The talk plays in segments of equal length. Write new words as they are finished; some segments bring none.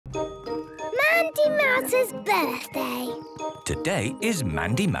Mandy Mouse's birthday. Today is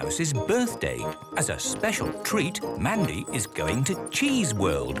Mandy Mouse's birthday. As a special treat, Mandy is going to Cheese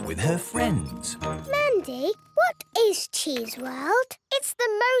World with her friends. Mandy, what is Cheese World? It's the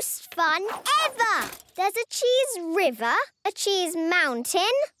most fun ever. There's a cheese river, a cheese mountain,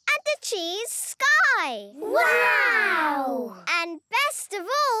 and a cheese sky. Wow! And best of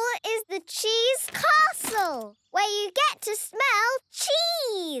all is the cheese castle, where you get to smell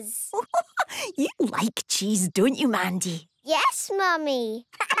cheese. You like cheese, don't you, Mandy? Yes, Mummy.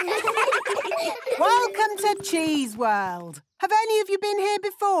 Welcome to Cheese World. Have any of you been here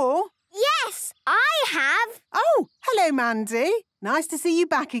before? Yes, I have. Oh, hello, Mandy. Nice to see you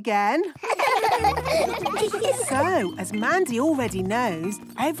back again. So, as Mandy already knows,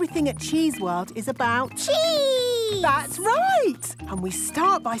 everything at Cheese World is about cheese. That's right. And we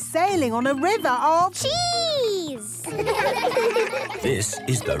start by sailing on a river of cheese. This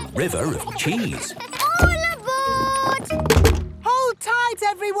is the River of Cheese. All aboard! Hold tight,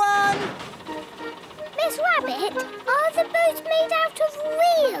 everyone. Miss Rabbit, are the boats made out of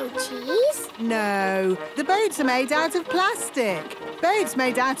real cheese? No, the boats are made out of plastic. Boats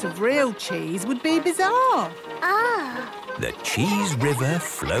made out of real cheese would be bizarre. Ah. The Cheese River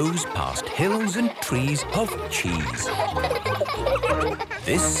flows past hills and trees of cheese.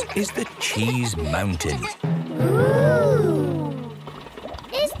 This is the Cheese Mountain. Ooh.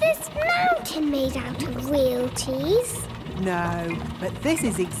 Is this mountain made out of real cheese? No, but this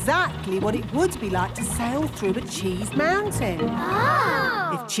is exactly what it would be like to sail through a cheese mountain.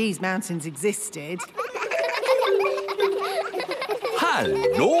 Oh! If cheese mountains existed.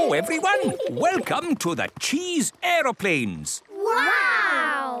 Hello, everyone. Welcome to the Cheese Aeroplanes.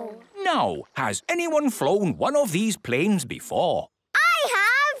 Wow! Now, has anyone flown one of these planes before? I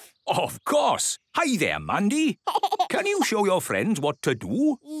have! Of course. Hi there, Mandy. Can you show your friends what to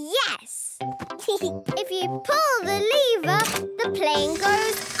do? Yes. If you pull the lever, the plane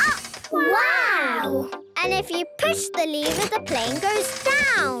goes up. Wow! And if you push the lever, the plane goes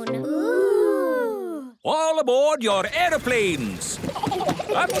down. Ooh! All aboard your aeroplanes.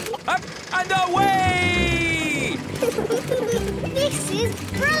 Up, up, and away! This is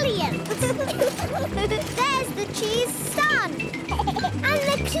brilliant. There's the cheese sun. And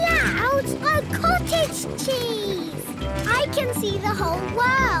the clouds are cottage cheese. I can see the whole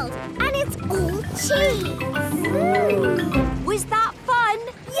world, and it's all cheese. Was that fun?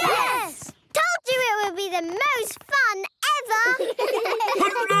 Yes! Told you it would be the most fun ever.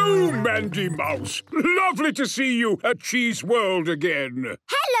 Hello, Mandy Mouse. Lovely to see you at Cheese World again.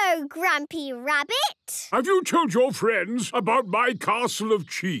 Hello, Grampy Rabbit. Have you told your friends about my castle of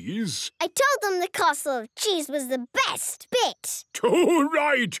cheese? I told them the castle of cheese was the best bit. Too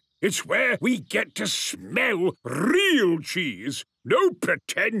right. It's where we get to smell real cheese. No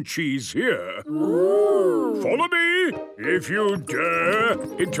pretend cheese here. Ooh. Follow me, if you dare,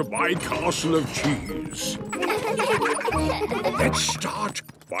 into my castle of cheese. Let's start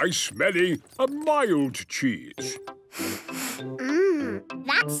by smelling a mild cheese.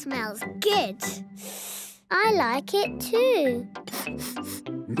 That smells good. I like it too.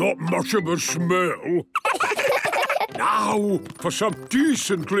 Not much of a smell. Now for some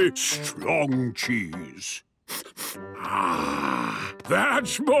decently strong cheese. Ah,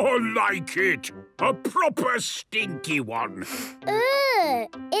 that's more like it. A proper stinky one. Ugh,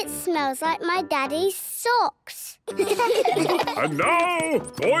 it smells like my daddy's socks. And now,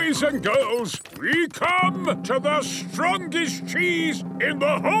 boys and girls, we come to the strongest cheese in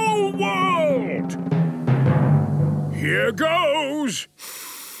the whole world. Here goes.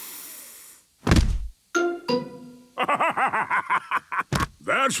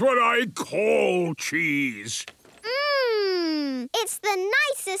 That's what I call cheese. It's the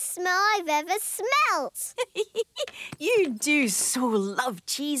nicest smell I've ever smelt. You do so love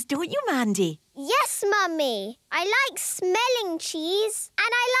cheese, don't you, Mandy? Yes, Mummy. I like smelling cheese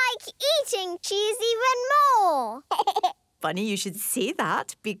and I like eating cheese even more. Funny you should say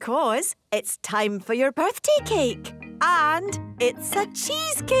that because it's time for your birthday cake. And it's a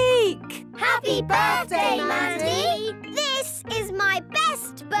cheesecake. Happy birthday, Mandy. This is my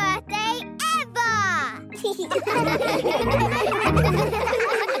best birthday ever.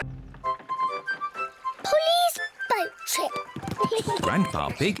 Polly's boat trip. Grandpa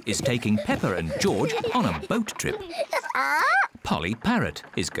Pig is taking Peppa and George on a boat trip. Polly Parrot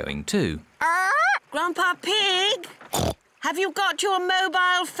is going too. Grandpa Pig, have you got your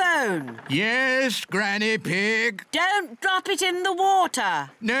mobile phone? Yes, Granny Pig. Don't drop it in the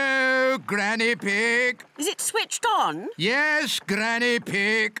water. No, Granny Pig. Is it switched on? Yes, Granny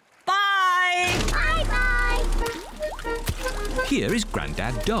Pig. Bye. Bye-bye. Here is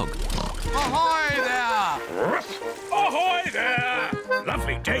Grandad Dog. Ahoy there! Ahoy there!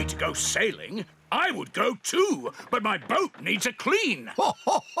 Lovely day to go sailing. I would go too, but my boat needs a clean.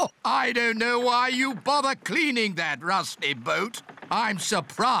 I don't know why you bother cleaning that rusty boat. I'm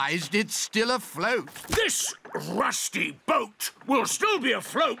surprised it's still afloat. This rusty boat will still be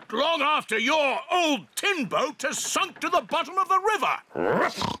afloat long after your old tin boat has sunk to the bottom of the river.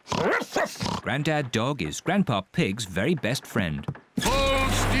 Grandad Dog is Grandpa Pig's very best friend. Full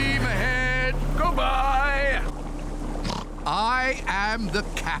steam ahead. Goodbye. I am the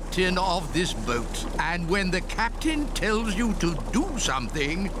captain of this boat, and when the captain tells you to do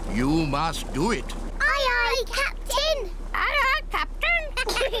something, you must do it. Aye, aye, Captain. Aye, aye, Captain.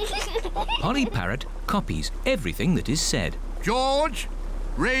 Polly Parrot copies everything that is said. George,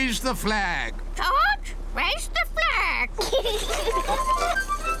 raise the flag. George, raise the flag.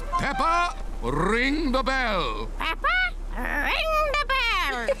 Peppa, ring the bell. Peppa, ring the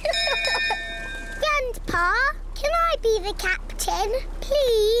bell. Grandpa, can I be the captain,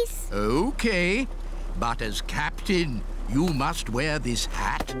 please? Okay, but as captain, you must wear this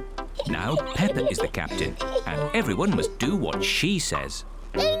hat. Now Peppa is the captain, and everyone must do what she says.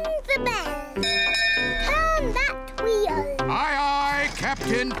 Ring the bell. Turn that wheel. Aye, aye,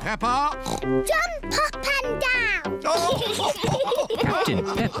 Captain Peppa. Jump up and down. Captain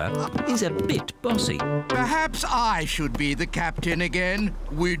Peppa is a bit bossy. Perhaps I should be the captain again.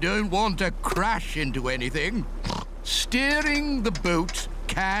 We don't want to crash into anything. Steering the boat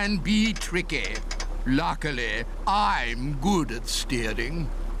can be tricky. Luckily, I'm good at steering.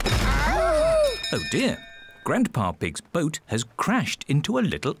 Oh dear, Grandpa Pig's boat has crashed into a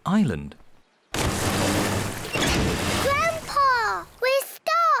little island. Grandpa, we're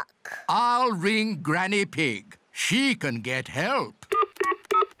stuck. I'll ring Granny Pig. She can get help.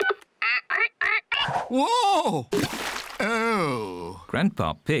 Whoa! Oh.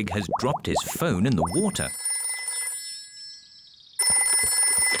 Grandpa Pig has dropped his phone in the water.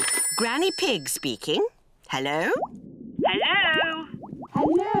 Granny Pig speaking. Hello?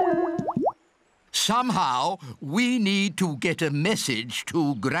 Somehow, we need to get a message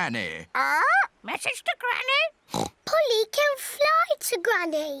to Granny. Message to Granny? Polly can fly to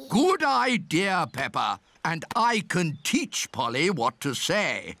Granny. Good idea, Peppa. And I can teach Polly what to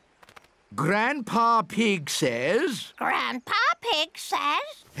say. Grandpa Pig says... Grandpa Pig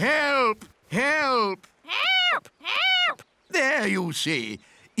says... Help! Help! Help! Help! There you see.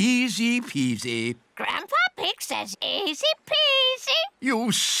 Easy peasy. Grandpa Pig says easy peasy.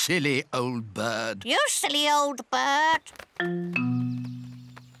 You silly old bird. You silly old bird.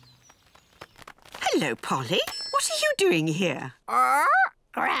 Hello, Polly. What are you doing here?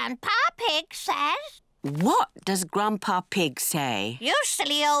 Grandpa Pig says... What does Grandpa Pig say? You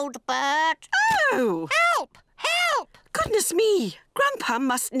silly old bird. Oh! Help! Help! Goodness me! Grandpa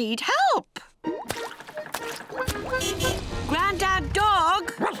must need help. Grandad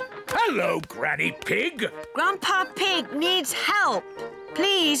Dog! Hello, Granny Pig. Grandpa Pig needs help.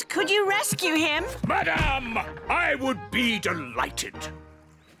 Please, could you rescue him? Madam, I would be delighted.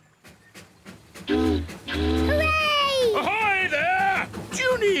 Hooray! Ahoy there! Do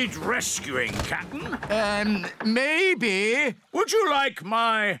you need rescuing, Captain? Maybe. Would you like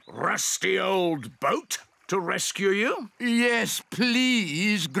my rusty old boat to rescue you? Yes,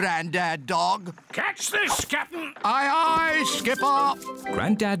 please, Grandad Dog. Catch this, Captain! Aye, aye, Skipper.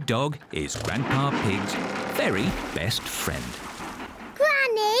 Grandad Dog is Grandpa Pig's very best friend.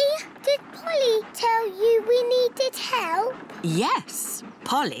 Granny, did Polly tell you we needed help? Yes,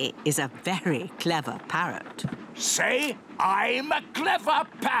 Polly is a very clever parrot. Say, I'm a clever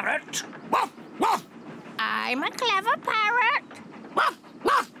parrot. Woof, woof. I'm a clever parrot. Woof,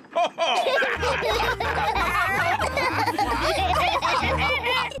 woof. Ho, ho.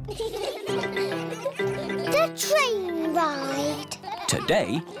 The train ride.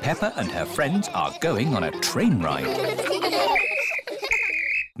 Today, Peppa and her friends are going on a train ride.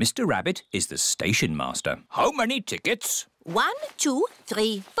 Mr. Rabbit is the station master. How many tickets? 1, 2,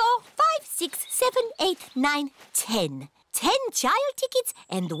 3, 4, 5, 6, 7, 8, 9, 10. 10 child tickets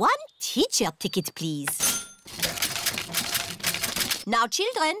and 1 teacher ticket, please. Now,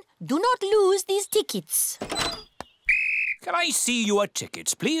 children, do not lose these tickets. Can I see your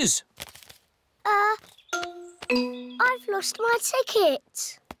tickets, please? I've lost my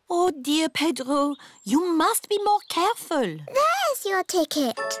ticket. Oh, dear Pedro, you must be more careful. There's your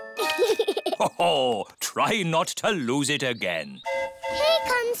ticket. Oh, try not to lose it again. Here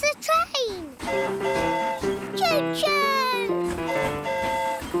comes the train. Choo-choo!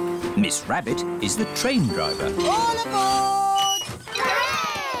 Miss Rabbit is the train driver. All aboard!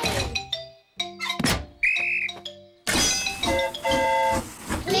 Hooray!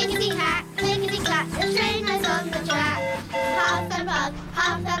 Click, Clickety-clack, clickety-clack, the train is on the track. Half and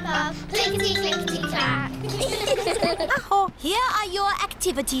puff, clickety-clickety-clack. Here are your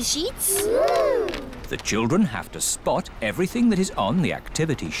activity sheets. The children have to spot everything that is on the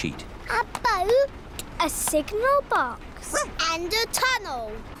activity sheet. A boat, a signal box, and a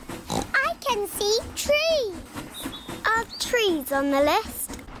tunnel. I can see trees. Are trees on the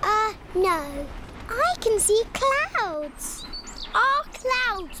list? No. I can see clouds. Are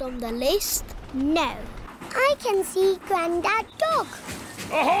clouds on the list? No. I can see Grandad Dog.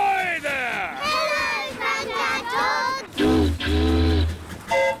 Ahoy there! Hello, Grandad Dog!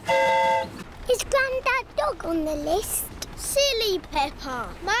 Is Grandad Dog on the list? Silly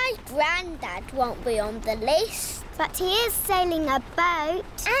Peppa. My Grandad won't be on the list. But he is sailing a boat.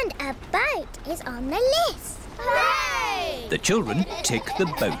 And a boat is on the list. Hooray! The children tick the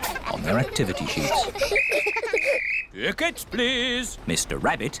boat on their activity sheets. Tickets, please. Mr.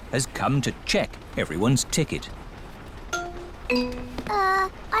 Rabbit has come to check everyone's ticket. I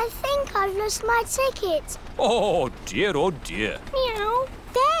think I've lost my ticket. Oh, dear, oh, dear. Meow.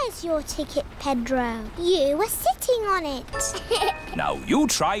 There's your ticket, Pedro. You were sitting on it. Now, you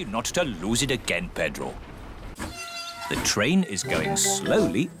try not to lose it again, Pedro. The train is going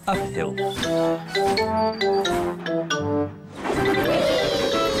slowly uphill.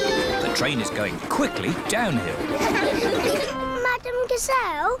 The train is going quickly downhill. Madam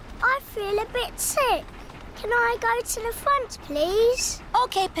Gazelle, I feel a bit sick. Can I go to the front, please?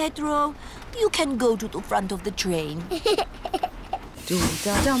 OK, Pedro. You can go to the front of the train.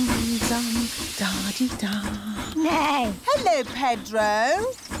 Do-da-dum-dum-da-dee-da. No. Hello,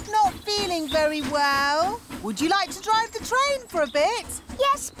 Pedro. Not feeling very well. Would you like to drive the train for a bit?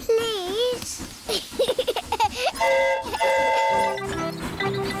 Yes, please.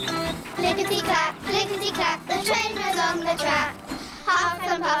 Clickety-clack, clickety-clack, the train is on the track. Half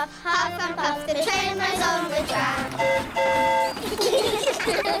and puff, the train is on the track.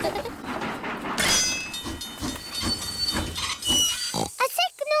 A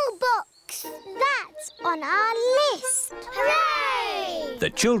signal box. That's on our list. Hooray! The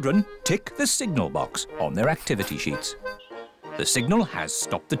children tick the signal box on their activity sheets. The signal has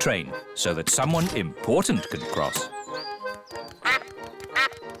stopped the train so that someone important can cross.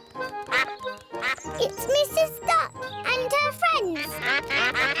 It's Mrs. Duck and her friends.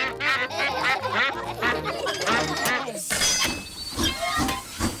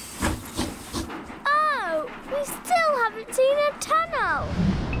 Oh, we still haven't seen a tunnel.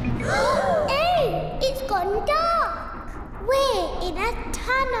 Oh, it's gone dark. We're in a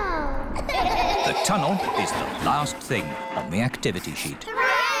tunnel. The tunnel is the last thing on the activity sheet.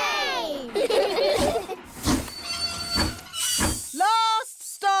 Hooray! Last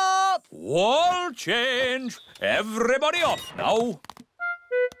stop! Wall change! Everybody off now!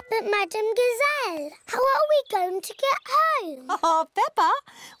 But Madam Gazelle, how are we going to get home? Oh, Peppa,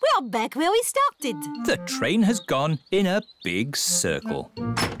 we are back where we started. The train has gone in a big circle.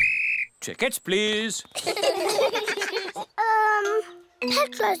 Tickets, please.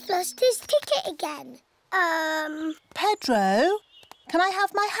 Pedro's lost his ticket again. Pedro, can I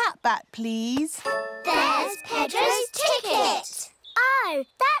have my hat back, please? There's Pedro's ticket. Oh,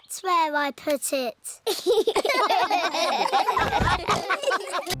 that's where I put it.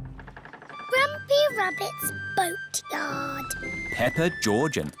 Grumpy Rabbit's boatyard. Peppa,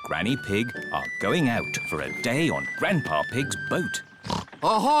 George and Granny Pig are going out for a day on Grandpa Pig's boat.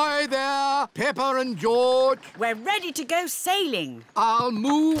 Ahoy there, Peppa and George. We're ready to go sailing. I'll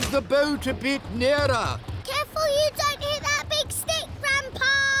move the boat a bit nearer. Careful you don't hit that big stick,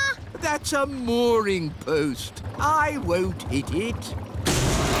 Grandpa. That's a mooring post. I won't hit it.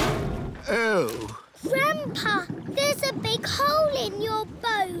 Oh, Grandpa, there's a big hole in your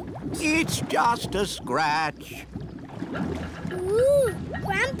boat. it's just a scratch. Ooh,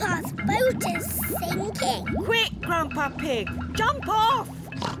 Grandpa's boat is sinking. Quick, Grandpa Pig, jump off.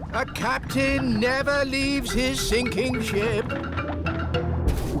 A captain never leaves his sinking ship.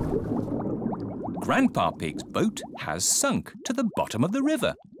 Grandpa Pig's boat has sunk to the bottom of the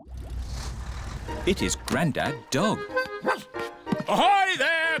river. It is Grandad Dog. Ahoy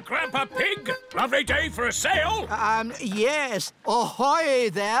there, Grandpa Pig! Lovely day for a sail. Yes. Ahoy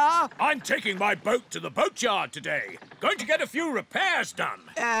there. I'm taking my boat to the boatyard today. Going to get a few repairs done.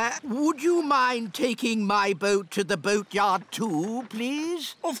 Would you mind taking my boat to the boatyard too,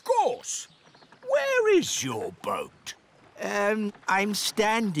 please? Of course. Where is your boat? I'm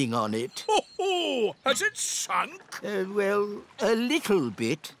standing on it. Ho, ho! Oh, has it sunk? Well, a little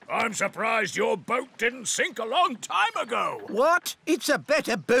bit. I'm surprised your boat didn't sink a long time ago. What? It's a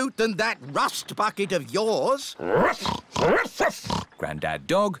better boat than that rust bucket of yours. Grandad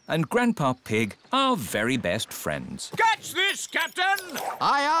Dog and Grandpa Pig are very best friends. Catch this, Captain!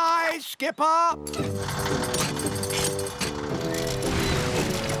 Aye, aye, Skipper.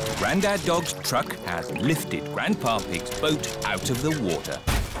 Grandad Dog's truck has lifted Grandpa Pig's boat out of the water.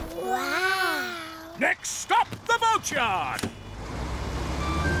 Wow! Next stop, the boatyard!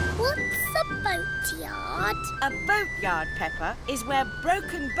 What's a boatyard? A boatyard, Peppa, is where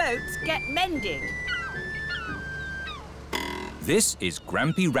broken boats get mended. This is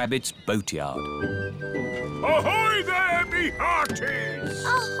Grampy Rabbit's boatyard. Ahoy there, me hearties!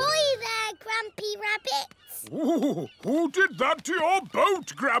 Ahoy there, Grampy Rabbit! Ooh, who did that to your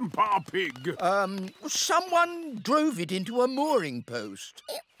boat, Grandpa Pig? Someone drove it into a mooring post.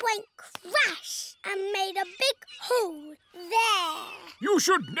 It went crash and made a big hole there. You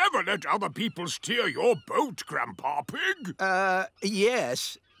should never let other people steer your boat, Grandpa Pig.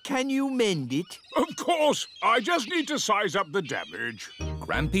 Yes. Can you mend it? Of course. I just need to size up the damage.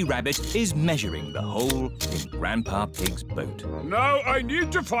 Grampy Rabbit is measuring the hole in Grandpa Pig's boat. Now I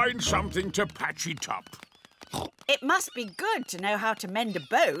need to find something to patch it up. It must be good to know how to mend a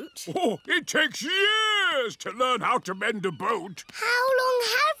boat. Oh, it takes years to learn how to mend a boat. How long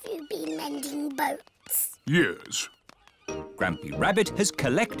have you been mending boats? Years. Grampy Rabbit has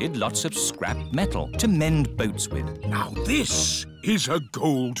collected lots of scrap metal to mend boats with. Now this is a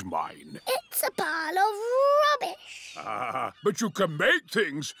gold mine. It's a pile of rubbish. But you can make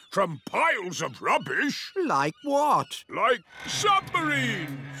things from piles of rubbish. Like what? Like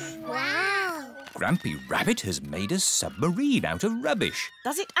submarines. Wow. Grampy Rabbit has made a submarine out of rubbish.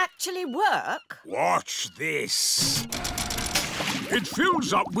 Does it actually work? Watch this. It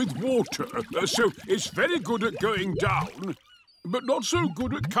fills up with water, so it's very good at going down, but not so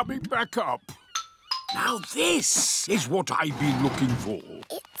good at coming back up. Now this is what I've been looking for.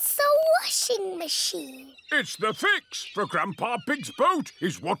 It's a washing machine. It's the fix for Grandpa Pig's boat,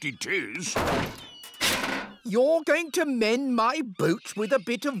 is what it is. You're going to mend my boat with a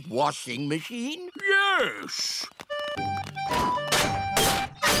bit of washing machine? Yes.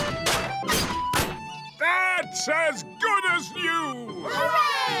 That's as good as new!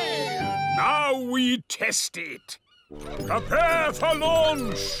 Hooray! Now we test it. Prepare for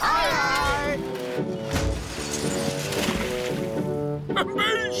launch! Aye,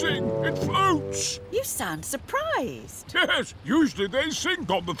 Amazing! It floats! You sound surprised. Yes, usually they sink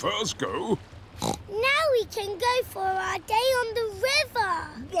on the first go. Now we can go for our day on the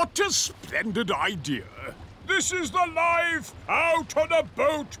river. What a splendid idea! This is the life out on a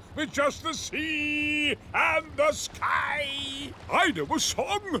boat with just the sea and the sky. I know a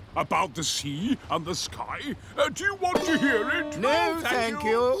song about the sea and the sky. Do you want to hear it? No, thank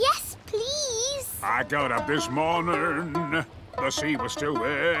you. Yes, please. I got up this morning. The sea was still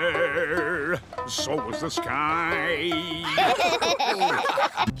there. So was the sky.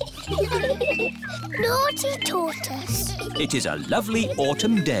 Naughty tortoise. It is a lovely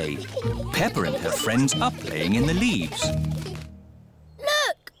autumn day. Peppa and her friends are playing in the leaves.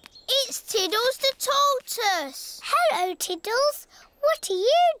 Look, it's Tiddles the tortoise. Hello, Tiddles. What are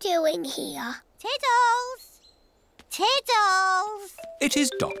you doing here? Tiddles! Tiddles! It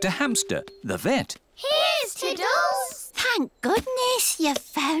is Dr. Hamster, the vet. Here's Tiddles. Thank goodness you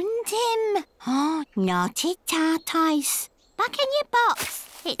found him. Oh, naughty tortoise. Back in your box.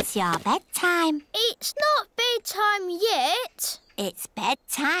 It's your bedtime. It's not bedtime yet. It's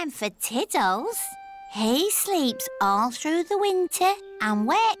bedtime for Tiddles. He sleeps all through the winter and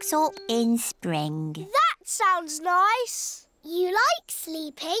wakes up in spring. That sounds nice. You like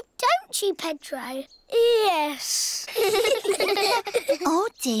sleeping, don't you, Pedro? Yes. Oh,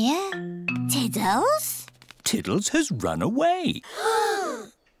 dear. Tiddles? Tiddles has run away.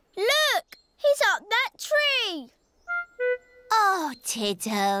 Look, he's up that tree. Oh,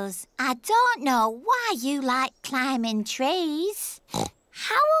 Tiddles, I don't know why you like climbing trees.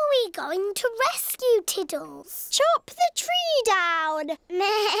 How are we going to rescue Tiddles? Chop the tree down.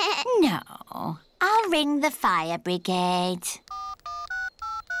 No, I'll ring the fire brigade.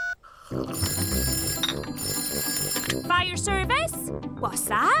 Fire service? What's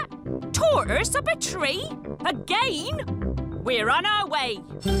that? Tortoise up a tree? Again? We're on our way.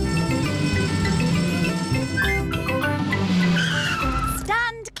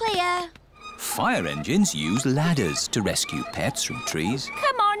 Stand clear. Fire engines use ladders to rescue pets from trees.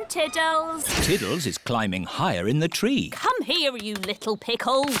 Come on, Tiddles. Tiddles is climbing higher in the tree. Come here, you little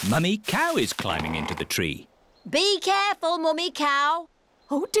pickle. Mummy Cow is climbing into the tree. Be careful, Mummy Cow.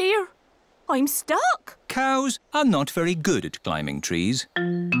 Oh, dear. I'm stuck. Cows are not very good at climbing trees.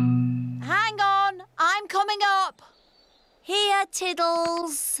 Hang on, I'm coming up. Here,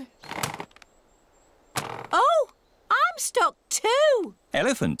 Tiddles. Oh, I'm stuck too.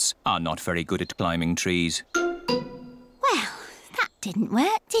 Elephants are not very good at climbing trees. Well, that didn't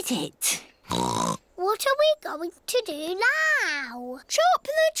work, did it? What are we going to do now? Chop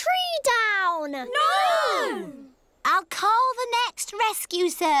the tree down! No! I'll call the next rescue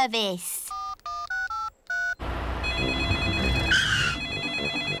service.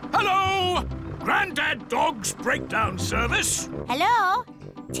 Hello! Grandad Dog's Breakdown Service. Hello?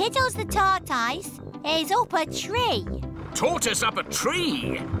 Tiddles the tortoise is up a tree. Tortoise up a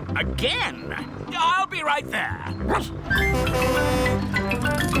tree? Again? I'll be right there.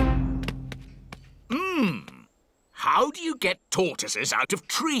 How do you get tortoises out of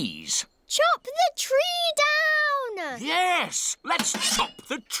trees? Chop the tree down! Yes! Let's chop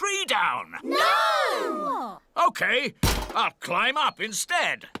the tree down. No! OK, I'll climb up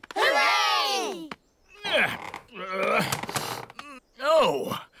instead. Hooray!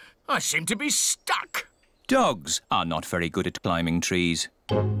 Oh, I seem to be stuck. Dogs are not very good at climbing trees.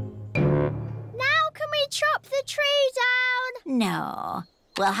 Now can we chop the tree down? No.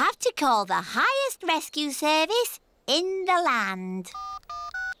 We'll have to call the highest rescue service in the land.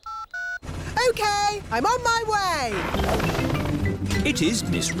 OK, I'm on my way. It is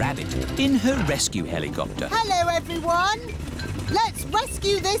Miss Rabbit in her rescue helicopter. Hello, everyone. Let's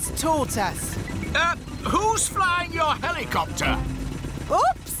rescue this tortoise. Who's flying your helicopter?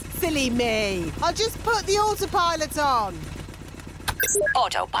 Oops, silly me. I'll just put the autopilot on.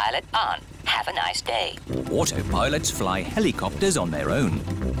 Autopilot on. Have a nice day. Autopilots fly helicopters on their own.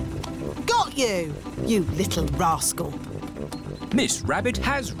 Got you, you little rascal. Miss Rabbit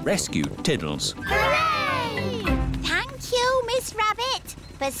has rescued Tiddles. Hooray! Thank you, Miss Rabbit,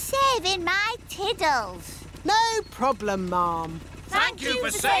 for saving my Tiddles. No problem, Ma'am. Thank you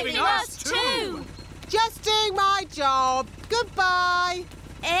for saving us too. Just doing my job. Goodbye.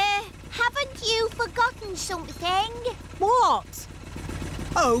 Haven't you forgotten something? What?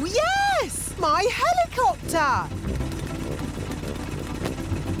 Oh, yes! My helicopter!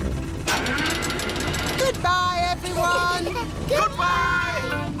 Goodbye, everyone! Goodbye!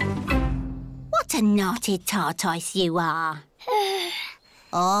 What a naughty tortoise you are.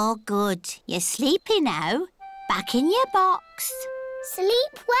 Oh, good. You're sleepy now. Back in your box.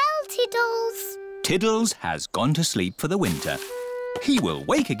 Sleep well, Tiddles. Tiddles has gone to sleep for the winter. He will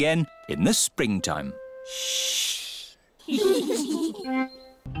wake again in the springtime. The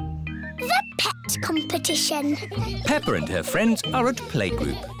pet competition. Peppa and her friends are at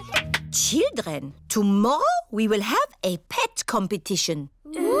playgroup. Children, tomorrow we will have a pet competition.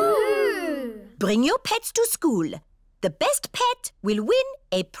 Ooh. Bring your pets to school. The best pet will win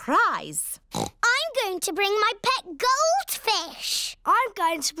a prize. I'm going to bring my pet goldfish. I'm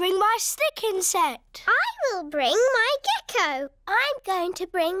going to bring my stick insect. I will bring my gecko. I'm going to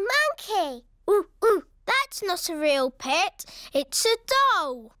bring monkey. Ooh, that's not a real pet. It's a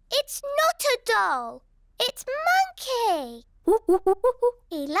doll. It's not a doll. It's Monkey.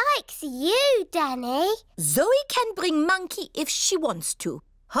 He likes you, Danny. Zoe can bring Monkey if she wants to.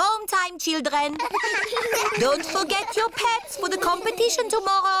 Home time, children. Don't forget your pets for the competition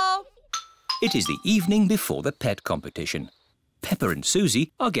tomorrow. It is the evening before the pet competition. Peppa and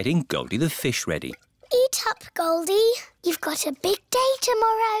Susie are getting Goldie the fish ready. Eat up, Goldie. You've got a big day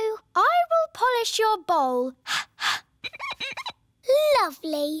tomorrow. I will polish your bowl.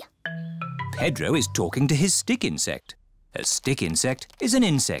 Lovely. Pedro is talking to his stick insect. A stick insect is an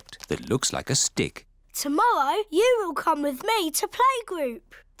insect that looks like a stick. Tomorrow you will come with me to playgroup.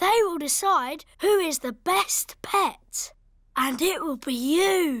 They will decide who is the best pet. And it will be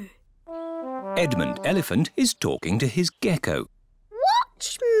you. Edmund Elephant is talking to his gecko.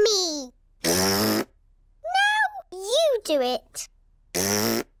 Watch me. Now you do it.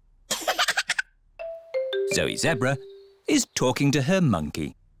 Zoe Zebra is talking to her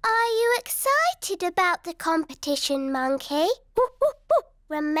monkey. Are you excited about the competition, Monkey?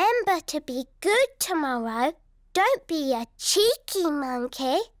 Remember to be good tomorrow. Don't be a cheeky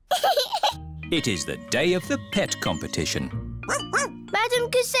monkey. It is the day of the pet competition. Madam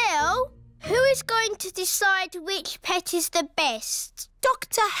Gazelle, who is going to decide which pet is the best?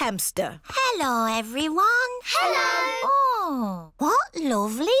 Dr. Hamster. Hello, everyone. Hello. Oh, what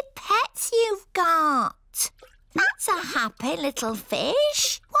lovely pets you've got. That's a happy little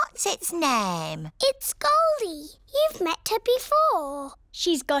fish. What's its name? It's Goldie. You've met her before.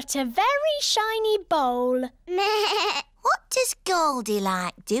 She's got a very shiny bowl. What does Goldie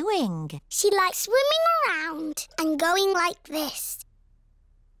like doing? She likes swimming around and going like this.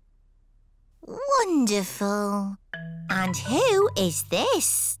 Wonderful. And who is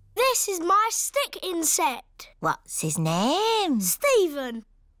this? This is my stick insect. What's his name? Stephen.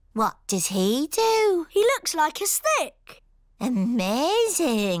 What does he do? He looks like a stick.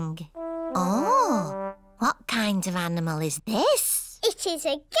 Amazing. Oh, what kind of animal is this? It is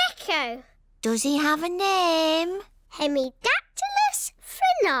a gecko. Does he have a name? Hemidactylus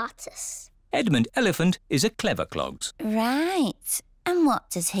frenatus. Edmund Elephant is a clever clogs. Right. And what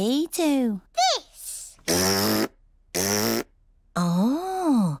does he do? This.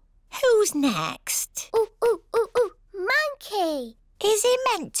 Oh, who's next? Ooh. Monkey. Is he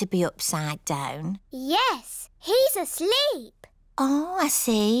meant to be upside down? Yes, he's asleep. Oh, I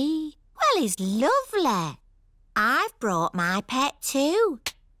see. Well, he's lovely. I've brought my pet too.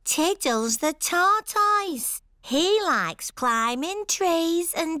 Tiddles the tortoise. He likes climbing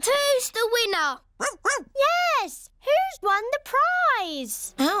trees and... Who's the winner? Yes, who's won the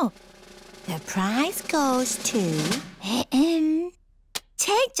prize? Oh, the prize goes to...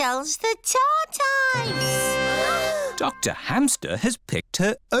 Tiddles the tortoise. Dr. Hamster has picked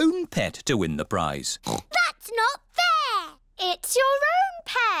her own pet to win the prize. That's not fair. It's your own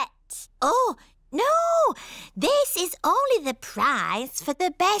pet. Oh, no. This is only the prize for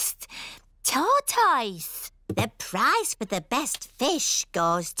the best tortoise. The prize for the best fish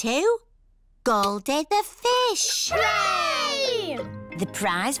goes to Goldie the fish. Hooray! The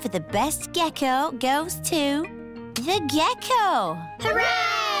prize for the best gecko goes to the gecko.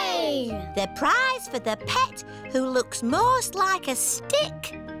 Hooray! The prize for the pet who looks most like a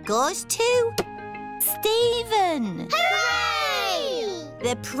stick goes to Stephen. Hooray!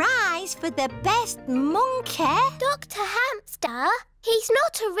 The prize for the best monkey... Dr. Hamster, he's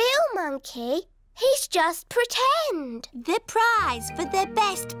not a real monkey. He's just pretend. The prize for the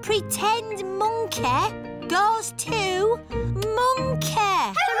best pretend monkey goes to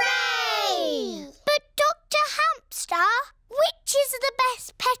Monkey. Hooray! But Dr. Hamster, which is the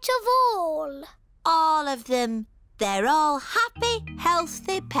best pet of all? All of them. They're all happy,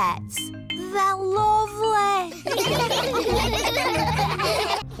 healthy pets. They're lovely.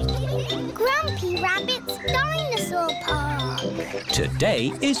 Grumpy Rabbit's Dinosaur Park.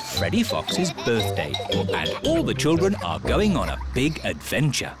 Today is Freddy Fox's birthday, and all the children are going on a big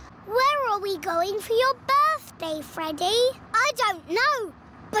adventure. Where are we going for your birthday, Freddy? I don't know,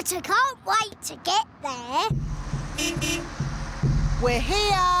 but I can't wait to get there. We're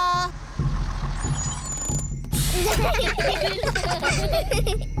here.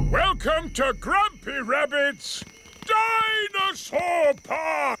 Welcome to Grumpy Rabbit's Dinosaur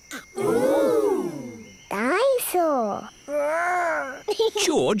Park! Ooh, dinosaur.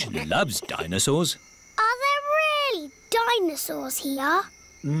 George loves dinosaurs. Are there really dinosaurs here?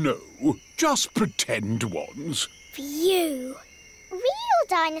 No, just pretend ones. Phew. Real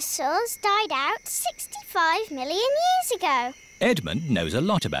dinosaurs died out 65 million years ago. Edmund knows a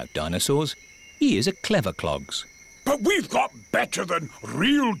lot about dinosaurs. He is a clever clogs. But we've got better than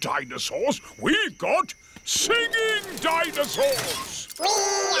real dinosaurs. We've got singing dinosaurs. We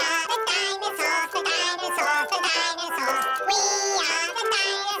are the dinosaurs, the dinosaurs, the dinosaurs. We are the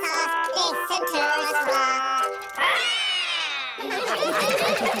dinosaurs. Listen to us roar.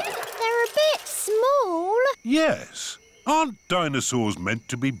 They're a bit small. Yes. Aren't dinosaurs meant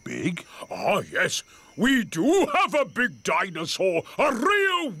to be big? Ah, yes. We do have a big dinosaur, a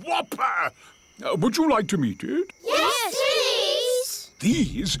real whopper. Would you like to meet it? Yes, please.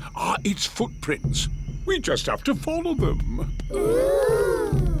 These are its footprints. We just have to follow them.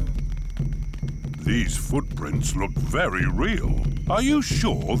 Ooh. These footprints look very real. Are you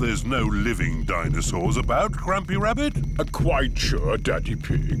sure there's no living dinosaurs about, Grumpy Rabbit? Quite sure, Daddy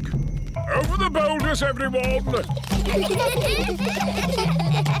Pig. Over the boulders, everyone!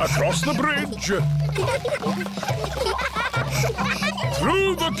 Across the bridge!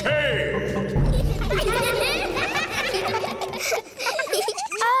 Through the cave!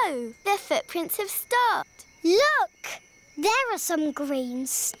 Oh, their footprints have stopped. Look! There are some green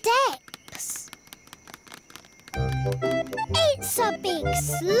steps. It's a big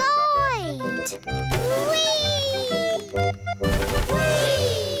slide! Whee! Whee! Whee!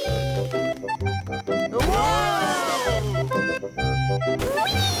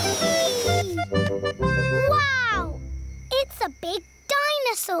 Wow! It's a big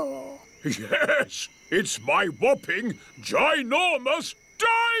dinosaur. Yes, it's my whopping, ginormous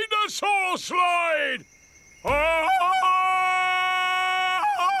dinosaur slide! Ah!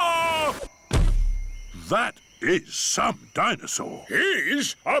 That is some dinosaur.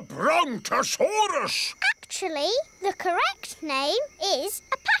 He's a Brontosaurus. Actually, the correct name is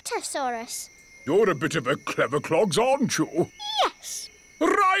Apatosaurus. You're a bit of a clever clogs, aren't you? Yes.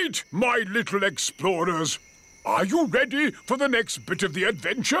 Right Right, my little explorers. Are you ready for the next bit of the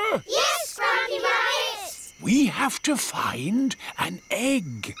adventure? Yes, Grumpy Rabbit! We have to find an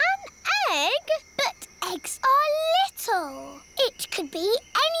egg. An egg? But eggs are little. It could be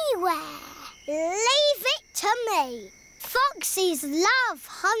anywhere. Leave it to me. Foxes love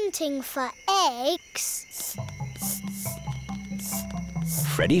hunting for eggs.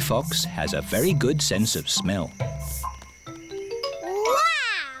 Freddy Fox has a very good sense of smell.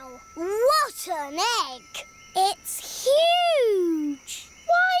 Wow! What an egg! It's huge!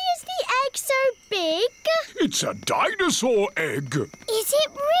 Why is the egg so big? It's a dinosaur egg. Is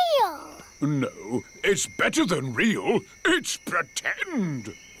it real? No, it's better than real. It's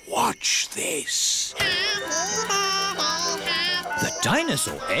pretend. Watch this. The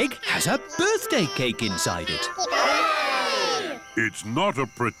dinosaur egg has a birthday cake inside it. It's not a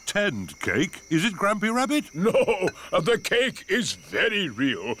pretend cake, is it, Grampy Rabbit? No, the cake is very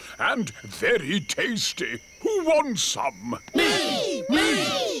real and very tasty. Who wants some? Me!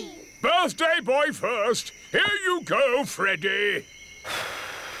 Me! Birthday boy first. Here you go, Freddy.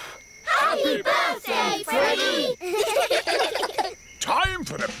 Happy birthday, Freddy! Time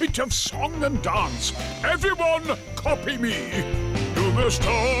for a bit of song and dance. Everyone, copy me. Do the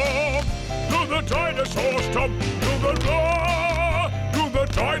stomp, do the dinosaur stomp, do the roar, do the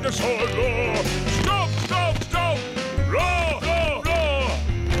dinosaur roar. Stomp, stomp, stomp, roar, roar, roar.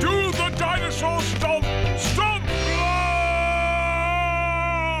 Do the dinosaur stomp, stomp, roar.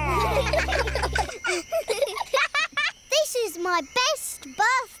 This is my best